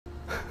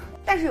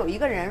但是有一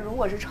个人，如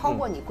果是超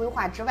过你规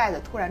划之外的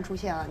突然出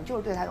现了，你就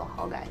是对他有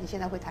好感，你现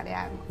在会谈恋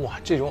爱吗？哇，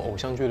这种偶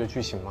像剧的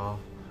剧情吗？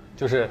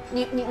就是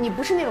你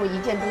不是那种一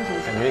见钟情，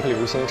感觉一颗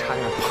流星插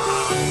进来，啪。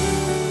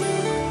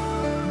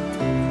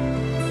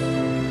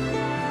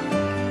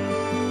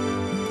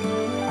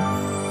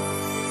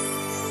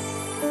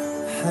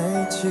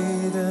还记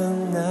得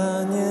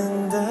那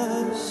年的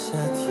夏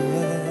天，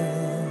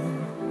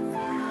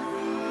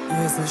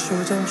椰子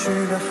树占据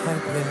了海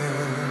边，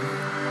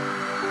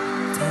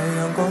太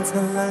阳光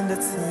灿烂的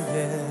刺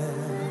眼，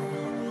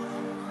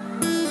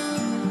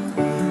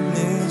你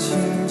轻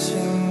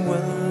轻吻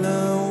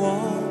了我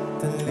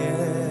的脸，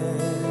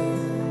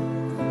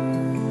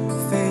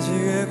飞机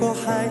越过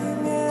海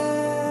面，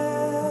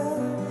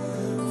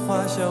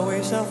花香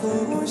微笑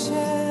弧线，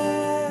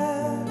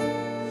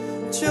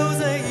就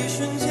在一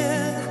瞬间，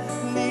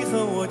你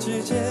和我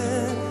之间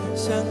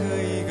相隔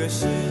一个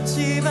世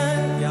纪般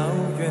遥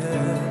远，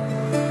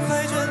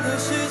快转的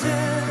时间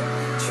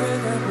却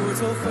带不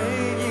走回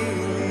忆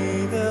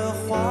里的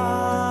画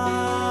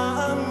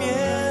面。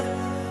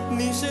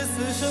你是此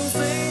生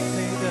最美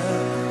的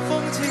风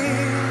景，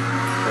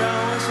让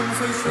我心碎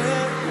却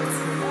如此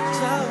着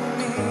迷。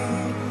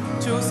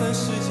就算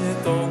世界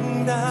动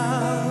荡，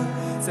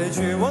再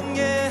绝望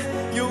也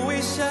有微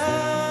笑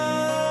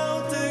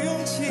的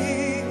勇气。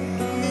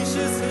你是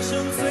此生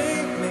最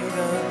美的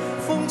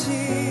风景，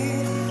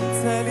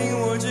才令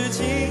我至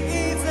今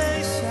一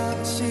再想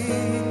起，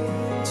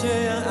这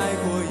样爱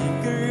过一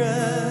个人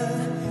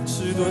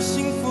是多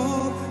幸福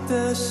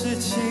的事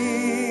情。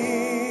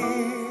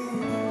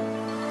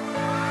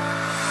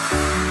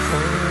后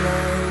来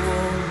我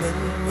们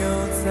又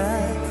再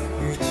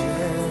遇见，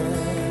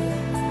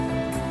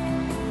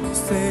虽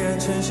然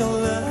承受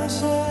了些，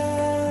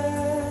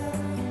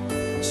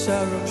笑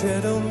容却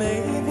都没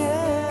变。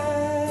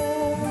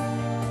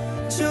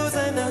就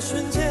在那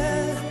瞬间，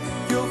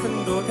有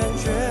很多感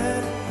觉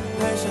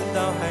排山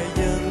倒海淹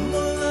没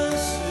了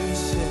视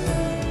线。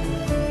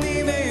你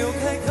没有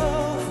开口，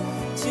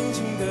紧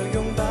紧地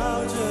拥抱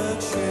着，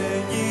却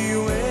以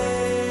为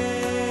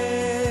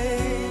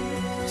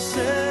深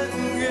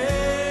渊。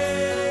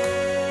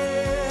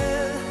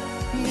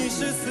你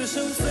是此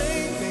生最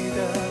美的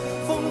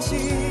风景，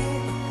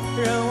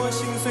让我心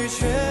碎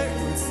却如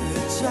此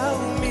着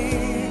迷。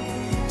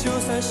就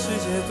算世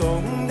界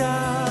动荡，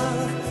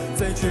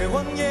再绝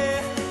望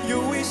也有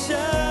微笑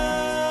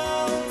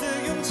的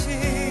勇气。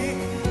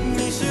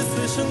你是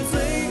此生最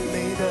美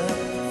的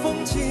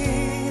风景，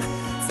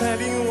才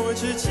令我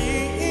至今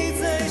一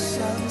再想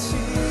起，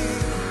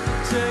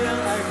这样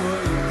爱过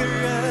一个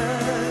人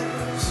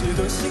是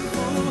多幸福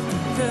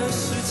的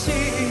事情。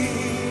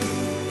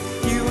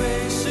以为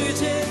时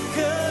间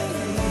可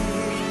以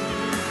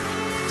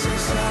写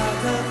下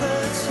的和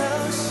潮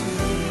汐，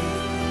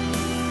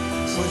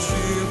抹去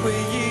回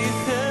忆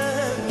痕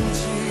迹。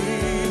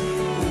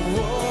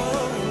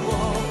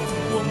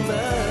我们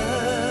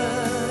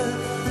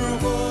如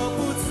果不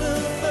曾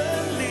分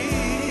离，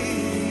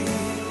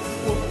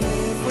我不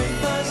会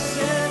发现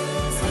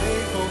最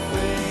后回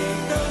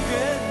到原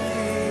地，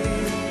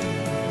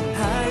还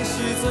是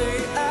最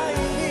爱你。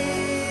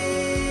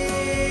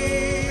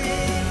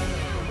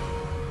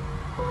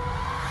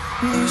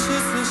你是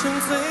此生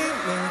最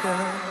美的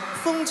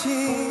风景，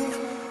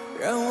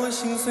让我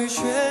心碎却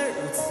如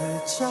此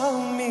着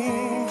迷。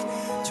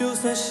就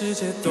算世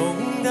界动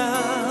荡，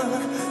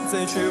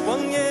再绝望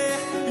也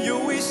有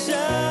微笑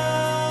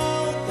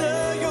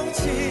的勇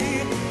气。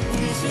你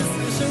是此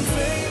生最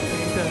美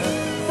的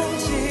风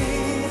景，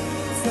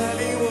才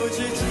令我至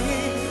今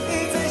一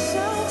再想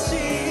起，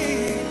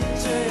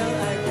这样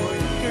爱过一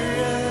个人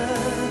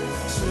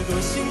是多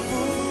幸福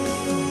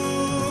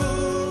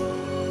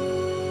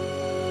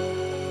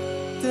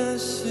的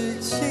事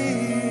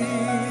情。